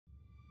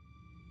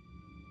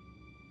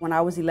When I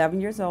was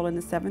 11 years old in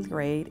the 7th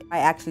grade, I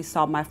actually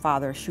saw my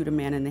father shoot a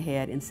man in the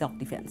head in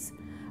self-defense.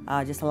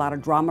 Just a lot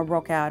of drama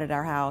broke out at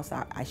our house.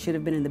 I should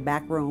have been in the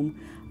back room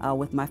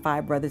with my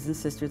 5 brothers and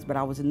sisters, but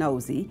I was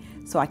nosy.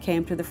 So I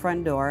came to the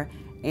front door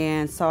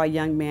and saw a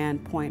young man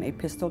point a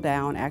pistol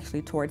down,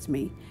 actually towards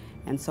me.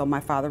 And so my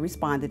father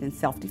responded in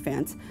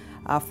self-defense.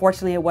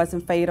 Fortunately, it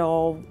wasn't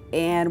fatal,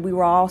 and we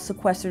were all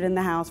sequestered in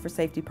the house for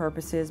safety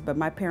purposes, but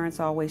my parents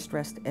always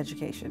stressed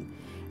education.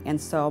 And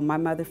so my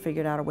mother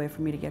figured out a way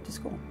for me to get to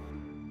school.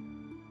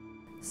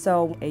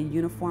 So a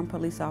uniformed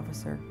police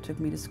officer took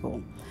me to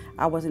school.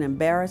 I wasn't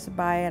embarrassed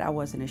by it. I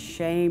wasn't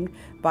ashamed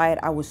by it.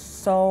 I was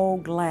so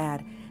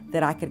glad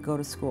that I could go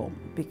to school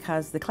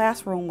because the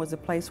classroom was a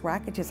place where I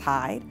could just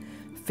hide,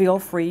 feel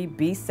free,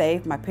 be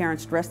safe. My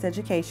parents stressed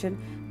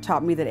education,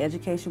 taught me that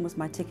education was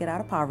my ticket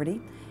out of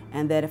poverty,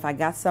 and that if I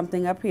got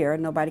something up here,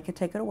 nobody could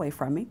take it away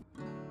from me.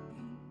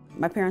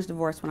 My parents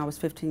divorced when I was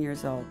 15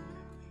 years old.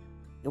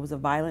 It was a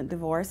violent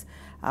divorce.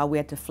 We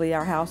had to flee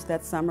our house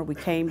that summer. We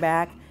came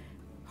back.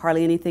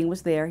 Hardly anything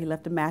was there. He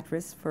left a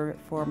mattress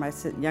for my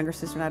younger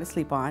sister and I to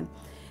sleep on.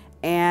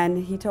 And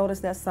he told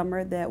us that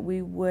summer that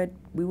we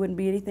wouldn't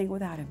be anything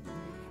without him.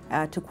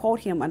 To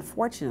quote him,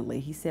 unfortunately,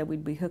 he said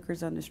we'd be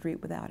hookers on the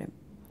street without him.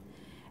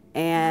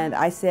 And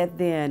I said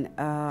then,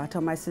 I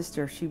told my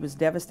sister, she was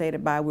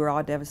devastated by it. We were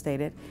all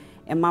devastated.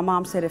 And my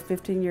mom said at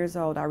 15 years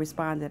old, I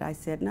responded, I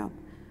said, no,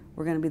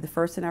 we're going to be the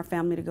first in our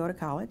family to go to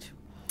college.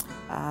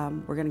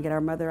 We're going to get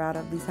our mother out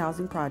of these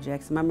housing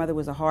projects. My mother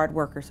was a hard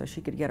worker, so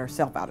she could get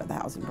herself out of the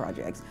housing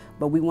projects,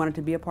 but we wanted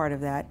to be a part of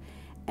that,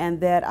 and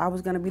that I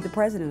was going to be the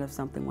president of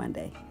something one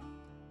day.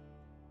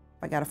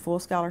 I got a full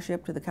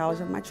scholarship to the college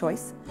of my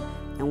choice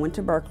and went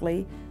to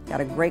Berkeley, got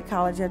a great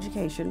college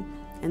education,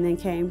 and then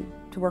came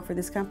to work for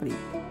this company.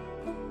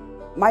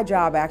 My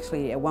job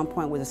actually at one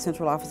point was a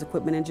central office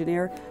equipment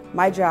engineer.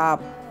 My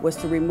job was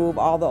to remove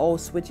all the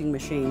old switching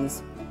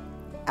machines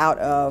out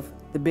of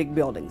the big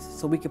buildings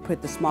so we could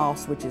put the small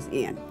switches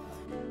in.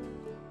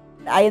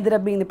 I ended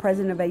up being the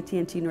president of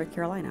AT&T North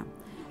Carolina.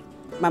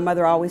 My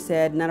mother always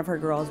said none of her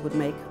girls would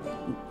make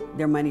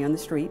their money on the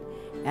street,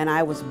 and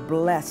I was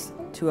blessed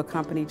to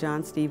accompany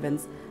John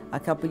Stevens a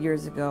couple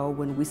years ago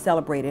when we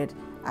celebrated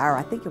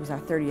I think it was our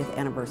 30th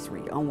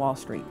anniversary on Wall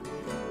Street.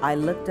 I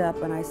looked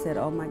up and I said,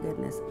 oh my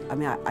goodness. I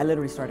mean, I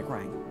literally started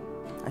crying.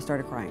 I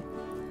started crying.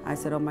 I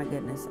said, oh my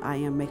goodness, I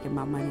am making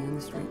my money on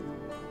the street,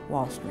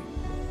 Wall Street.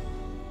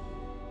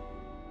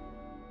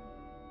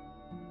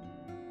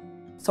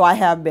 So I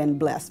have been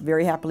blessed,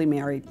 very happily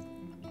married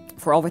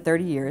for over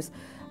 30 years.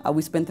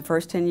 We spent the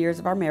first 10 years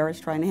of our marriage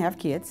trying to have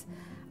kids.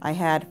 I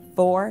had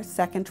 4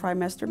 second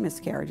trimester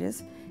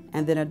miscarriages,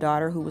 and then a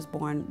daughter who was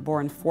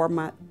born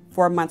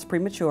 4 months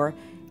premature,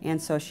 and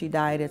so she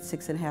died at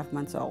 6.5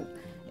 months old.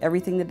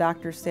 Everything the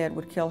doctor said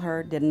would kill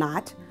her did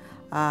not,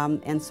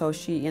 and so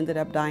she ended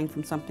up dying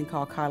from something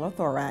called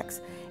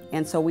chylothorax,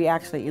 and so we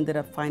actually ended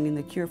up finding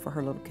the cure for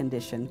her little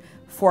condition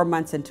 4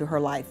 months into her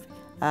life.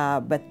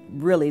 But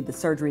really the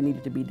surgery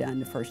needed to be done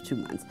the first 2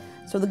 months.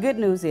 So the good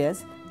news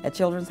is at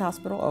Children's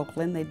Hospital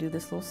Oakland they do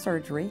this little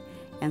surgery,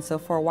 and so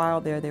for a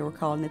while there they were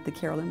calling it the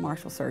Carolyn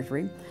Marshall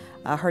surgery.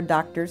 Her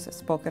doctors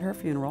spoke at her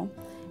funeral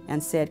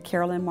and said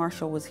Carolyn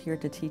Marshall was here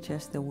to teach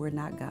us that we're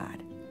not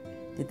God,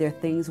 that there are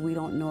things we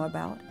don't know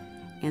about,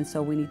 and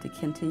so we need to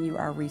continue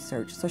our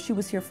research. So she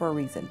was here for a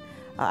reason.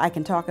 I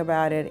can talk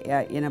about it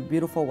in a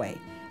beautiful way,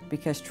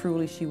 because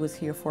truly she was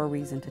here for a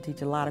reason, to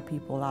teach a lot of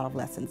people a lot of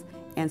lessons.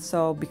 And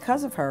so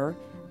because of her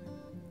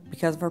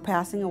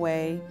passing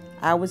away,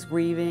 I was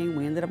grieving.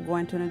 We ended up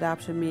going to an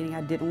adoption meeting.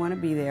 I didn't want to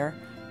be there.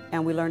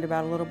 And we learned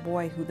about a little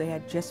boy who they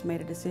had just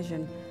made a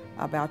decision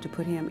about to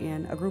put him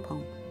in a group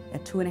home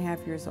at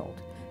 2.5 years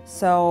old.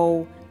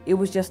 So it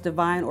was just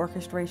divine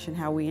orchestration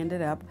how we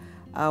ended up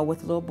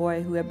with a little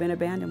boy who had been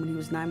abandoned when he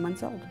was 9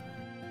 months old.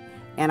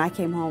 And I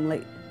came home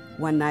late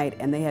one night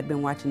and they had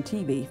been watching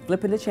TV,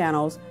 flipping the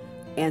channels,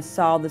 and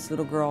saw this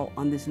little girl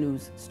on this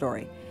news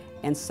story.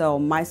 And so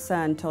my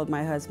son told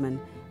my husband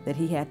that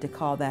he had to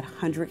call that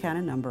 100 kind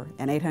of number,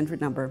 an 800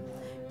 number,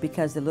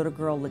 because the little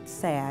girl looked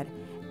sad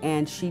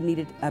and she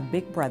needed a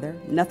big brother.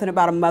 Nothing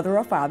about a mother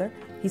or father.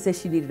 He said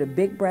she needed a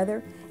big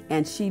brother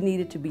and she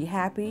needed to be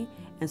happy,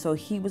 and so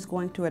he was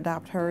going to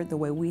adopt her the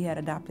way we had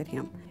adopted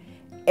him.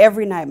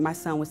 Every night my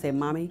son would say,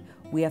 Mommy,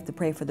 we have to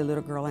pray for the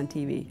little girl on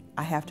TV.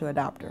 I have to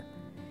adopt her.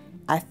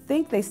 I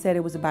think they said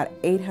it was about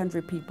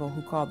 800 people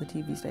who called the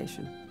TV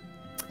station.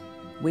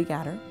 We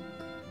got her.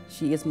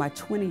 She is my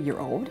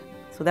 20-year-old.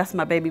 So that's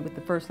my baby with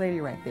the first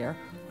lady right there,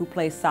 who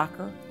plays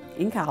soccer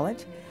in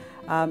college.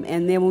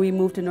 And then when we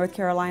moved to North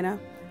Carolina,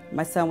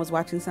 my son was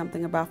watching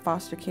something about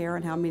foster care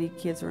and how many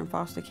kids are in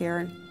foster care.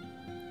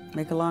 And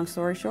make a long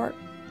story short,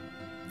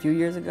 a few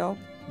years ago,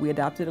 we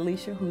adopted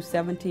Alicia, who's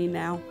 17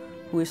 now,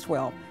 who is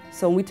 12.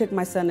 So when we took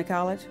my son to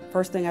college,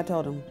 first thing I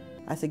told him,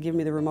 I said, give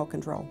me the remote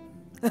control.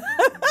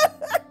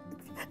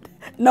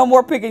 No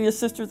more picking your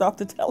sisters off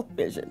the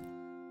television.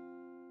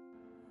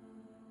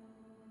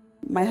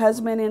 My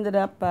husband ended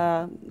up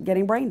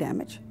getting brain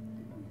damage,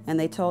 and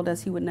they told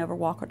us he would never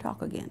walk or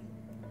talk again.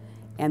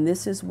 And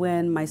this is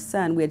when my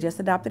son, we had just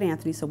adopted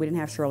Anthony, so we didn't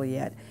have Shirley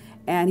yet.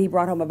 And he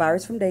brought home a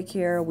virus from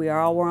daycare. We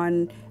all were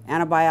on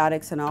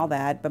antibiotics and all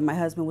that, but my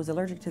husband was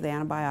allergic to the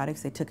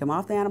antibiotics. They took him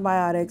off the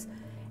antibiotics,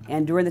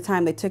 and during the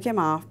time they took him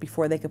off,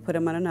 before they could put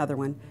him on another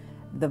one,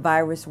 the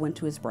virus went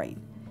to his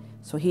brain.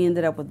 So he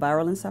ended up with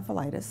viral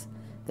encephalitis.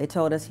 They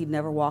told us he'd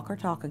never walk or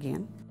talk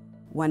again.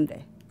 One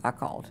day, I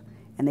called,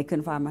 and they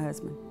couldn't find my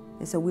husband.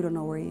 They said, "We don't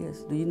know where he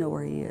is. Do you know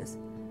where he is?"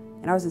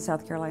 And I was in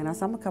South Carolina. I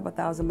said, "I'm a couple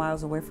thousand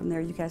miles away from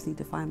there. You guys need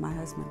to find my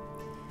husband."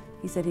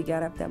 He said he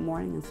got up that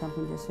morning and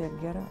something just said,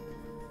 "Get up."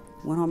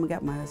 Went home and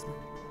got my husband.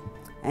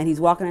 And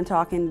he's walking and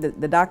talking.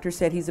 The doctor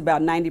said he's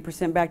about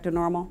 90% back to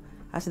normal.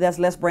 I said, "That's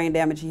less brain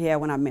damage he had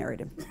when I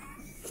married him."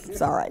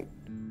 It's all right.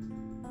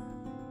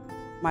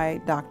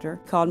 My doctor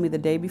called me the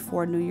day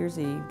before New Year's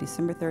Eve,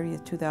 December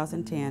 30th,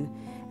 2010,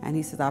 and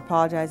he says, "I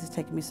apologize it's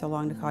taking me so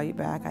long to call you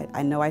back.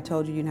 I know I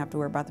told you didn't have to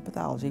worry about the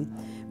pathology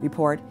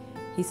report."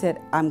 He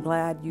said, "I'm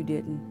glad you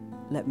didn't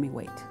let me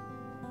wait."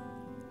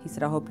 He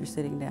said, "I hope you're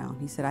sitting down."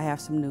 He said, "I have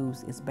some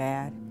news. It's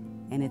bad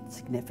and it's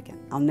significant."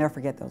 I'll never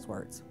forget those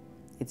words.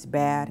 It's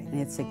bad and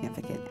it's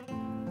significant.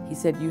 He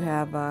said, "You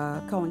have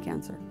colon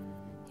cancer."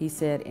 He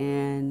said,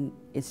 "And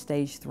it's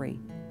stage 3.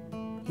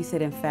 He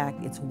said, "In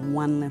fact, it's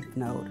one lymph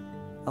node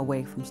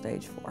away from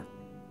stage 4.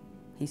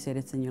 He said,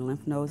 "It's in your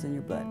lymph nodes and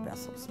your blood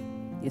vessels.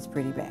 It's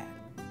pretty bad."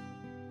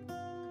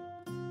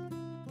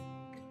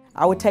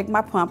 I would take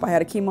my pump. I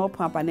had a chemo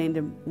pump. I named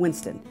him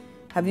Winston.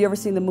 Have you ever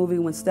seen the movie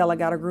When Stella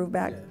Got Her Groove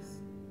Back? Yes.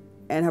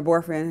 And her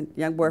boyfriend,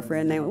 young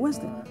boyfriend, named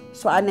Winston.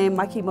 So I named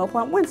my chemo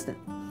pump Winston.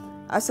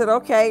 I said,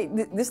 "Okay,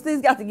 this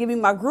thing's got to give me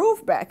my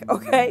groove back,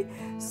 okay?"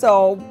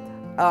 So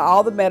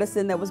all the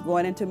medicine that was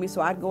going into me,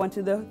 so I'd go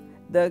into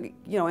the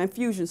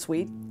infusion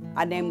suite.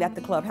 I named that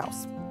the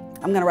clubhouse.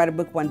 I'm going to write a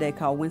book one day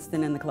called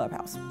Winston in the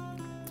Clubhouse.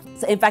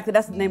 So in fact,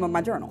 that's the name of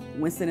my journal,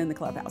 Winston in the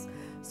Clubhouse.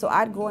 So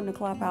I'd go in the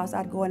clubhouse,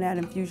 I'd go in that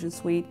infusion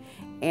suite,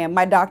 and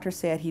my doctor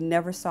said he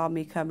never saw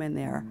me come in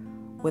there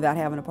without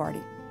having a party.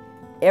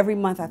 Every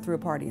month I threw a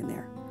party in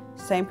there.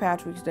 St.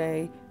 Patrick's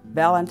Day,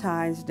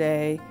 Valentine's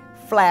Day,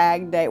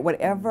 Flag Day,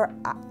 whatever,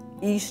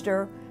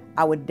 Easter,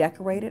 I would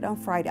decorate it on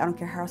Friday. I don't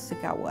care how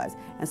sick I was.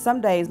 And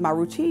some days, my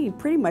routine,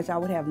 pretty much I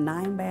would have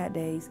 9 bad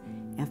days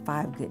and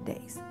 5 good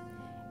days.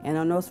 And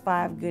on those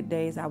 5 good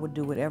days, I would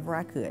do whatever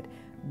I could.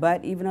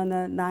 But even on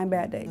the 9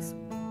 bad days,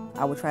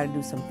 I would try to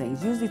do some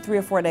things. Usually 3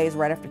 or 4 days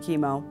right after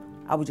chemo,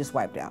 I was just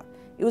wiped out.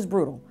 It was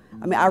brutal.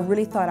 I mean, I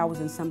really thought I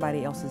was in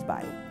somebody else's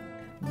body.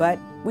 But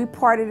we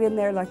partied in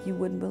there like you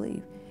wouldn't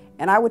believe.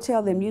 And I would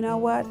tell them, you know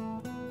what?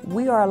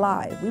 We are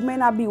alive. We may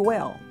not be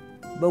well,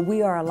 but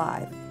we are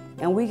alive.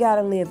 And we got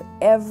to live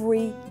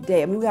every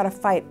day. I mean, we got to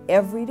fight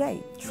every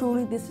day.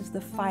 Truly, this is the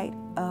fight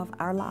of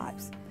our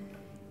lives.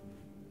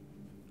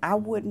 I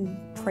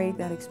wouldn't trade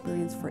that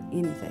experience for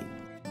anything.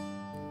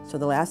 So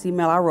the last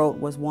email I wrote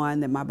was one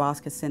that my boss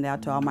could send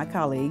out to all my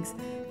colleagues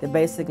that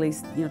basically,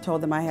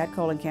 told them I had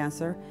colon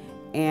cancer,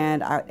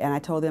 and I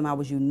told them I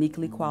was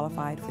uniquely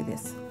qualified for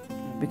this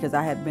because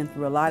I had been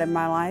through a lot in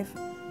my life.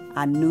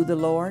 I knew the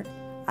Lord.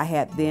 I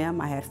had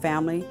them. I had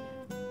family.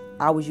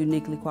 I was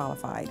uniquely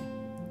qualified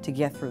to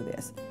get through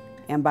this.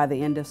 And by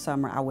the end of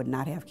summer, I would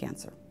not have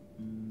cancer.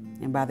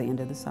 And by the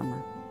end of the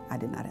summer, I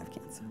did not have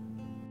cancer.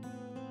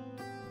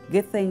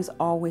 Good things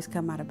always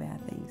come out of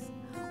bad things.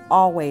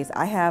 Always.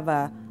 I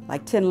have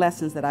like 10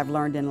 lessons that I've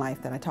learned in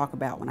life that I talk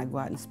about when I go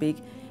out and speak.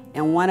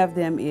 And one of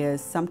them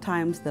is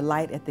sometimes the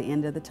light at the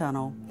end of the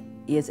tunnel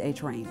is a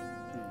train.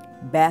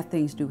 Bad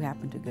things do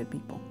happen to good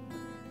people.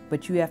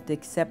 But you have to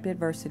accept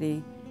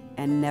adversity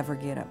and never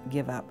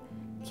give up.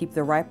 Keep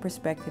the right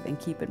perspective and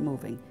keep it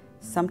moving.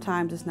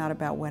 Sometimes it's not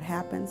about what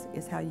happens,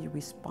 it's how you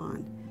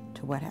respond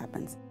to what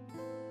happens.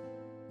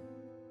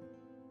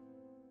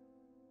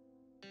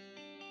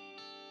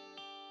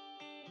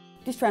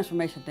 This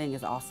transformation thing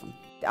is awesome.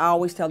 I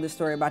always tell this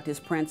story about this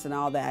prince and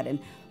all that, and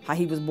how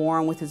he was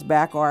born with his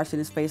back arched and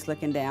his face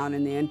looking down,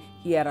 and then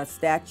he had a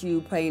statue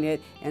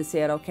painted and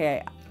said,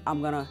 "Okay,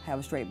 I'm gonna have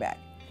a straight back."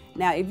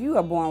 Now, if you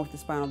are born with a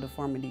spinal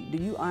deformity,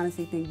 do you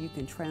honestly think you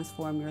can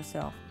transform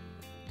yourself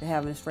to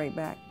having a straight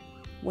back?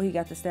 Well, he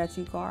got the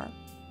statue carved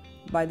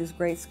by this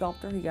great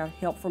sculptor. He got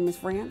help from his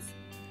friends.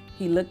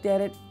 He looked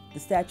at it, the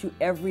statue,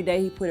 every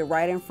day. He put it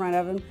right in front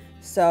of him,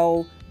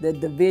 so the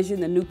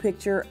vision, the new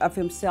picture of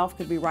himself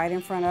could be right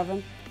in front of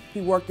him. He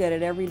worked at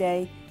it every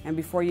day, and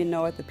before you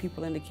know it, the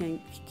people in the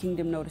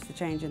kingdom noticed the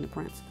change in the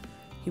prince.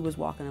 He was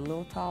walking a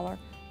little taller,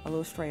 a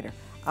little straighter.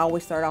 I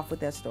always start off with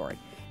that story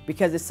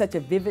because it's such a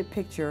vivid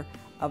picture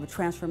of a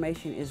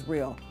transformation is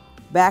real.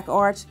 Back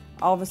arch,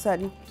 all of a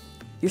sudden,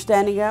 you're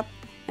standing up,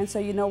 and so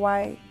you know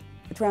why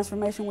the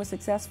transformation was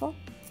successful?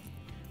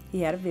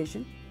 He had a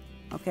vision,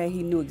 okay?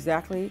 He knew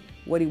exactly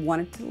what he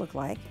wanted to look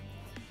like.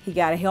 He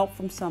got help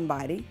from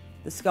somebody.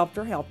 The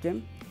sculptor helped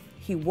him.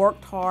 He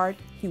worked hard.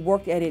 He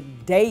worked at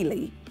it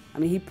daily. I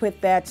mean, he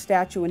put that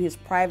statue in his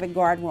private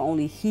garden where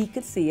only he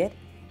could see it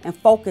and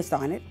focused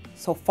on it.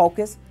 So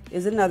focus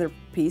is another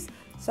piece.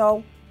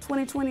 So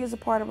 2020 is a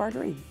part of our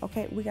dream,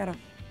 okay? We gotta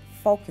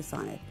focus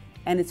on it,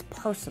 and it's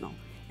personal.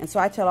 And so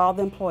I tell all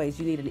the employees,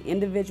 you need an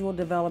individual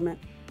development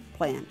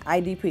plan,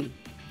 IDP.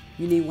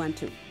 You need one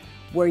too,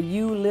 where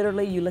you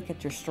literally, you look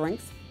at your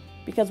strengths,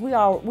 because we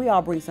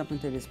all bring something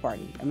to this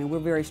party. I mean, we're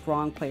very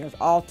strong players,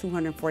 all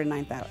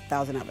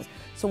 249,000 of us.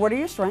 So what are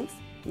your strengths,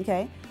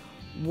 okay?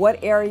 What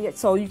area,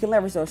 so you can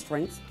leverage those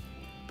strengths.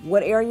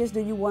 What areas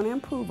do you want to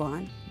improve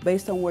on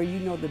based on where you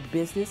know the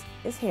business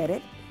is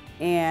headed?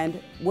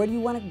 And where do you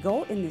want to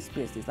go in this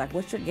business? Like,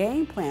 what's your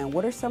game plan?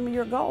 What are some of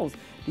your goals?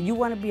 Do you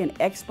want to be an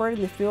expert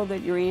in the field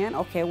that you're in?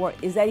 Okay, well,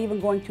 is that even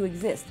going to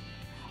exist?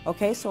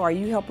 Okay, so are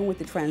you helping with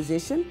the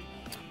transition?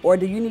 Or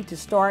do you need to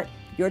start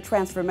your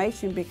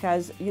transformation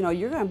because, you know,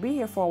 you're going to be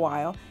here for a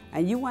while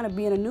and you want to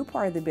be in a new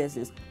part of the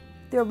business?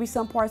 There will be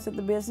some parts of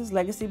the business,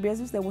 legacy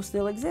business, that will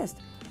still exist,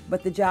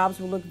 but the jobs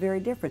will look very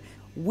different.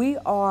 We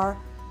are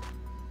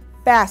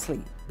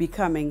fastly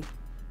becoming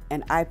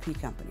an IP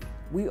company.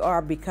 We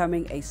are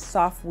becoming a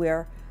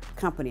software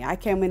company. I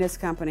came in this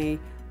company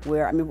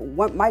where, I mean,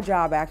 my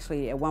job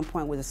actually at one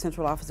point was a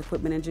central office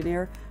equipment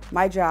engineer.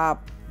 My job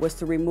was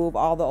to remove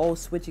all the old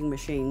switching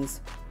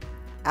machines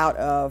out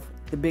of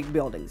the big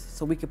buildings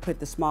so we could put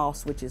the small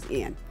switches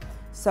in.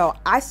 So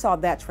I saw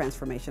that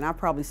transformation. I've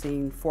probably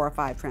seen 4 or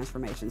 5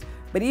 transformations.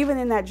 But even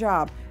in that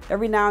job,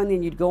 every now and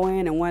then you'd go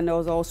in and one of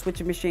those old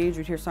switching machines,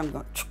 you'd hear something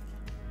going, chuk,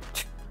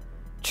 chuk,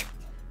 chuk.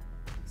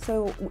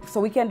 So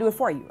we can't do it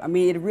for you. I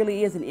mean, it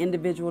really is an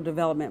individual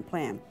development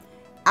plan.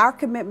 Our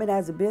commitment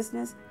as a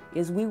business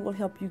is we will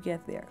help you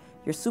get there.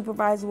 Your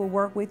supervisor will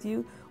work with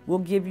you. We'll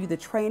give you the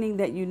training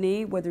that you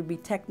need, whether it be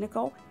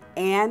technical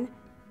and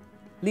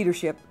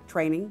leadership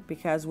training,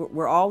 because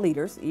we're all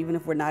leaders, even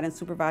if we're not in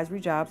supervisory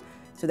jobs.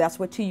 So that's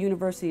what T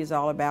University is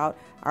all about,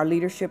 our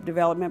leadership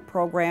development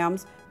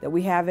programs that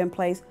we have in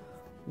place.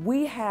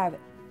 We have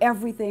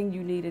everything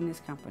you need in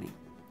this company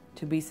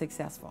to be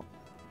successful.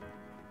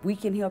 We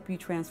can help you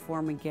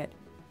transform and get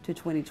to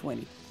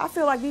 2020. I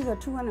feel like these are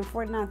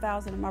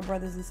 249,000 of my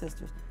brothers and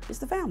sisters. It's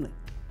the family.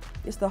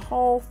 It's the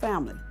whole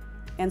family.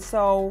 And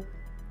so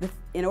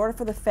in order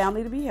for the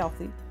family to be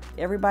healthy,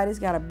 everybody's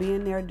got to be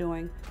in there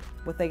doing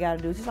what they got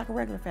to do, just like a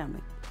regular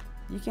family.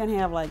 You can't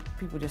have like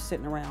people just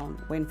sitting around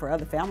waiting for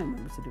other family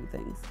members to do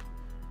things.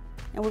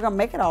 And we're going to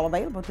make it all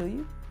available to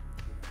you.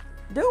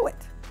 Do it.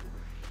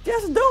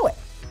 Just do it.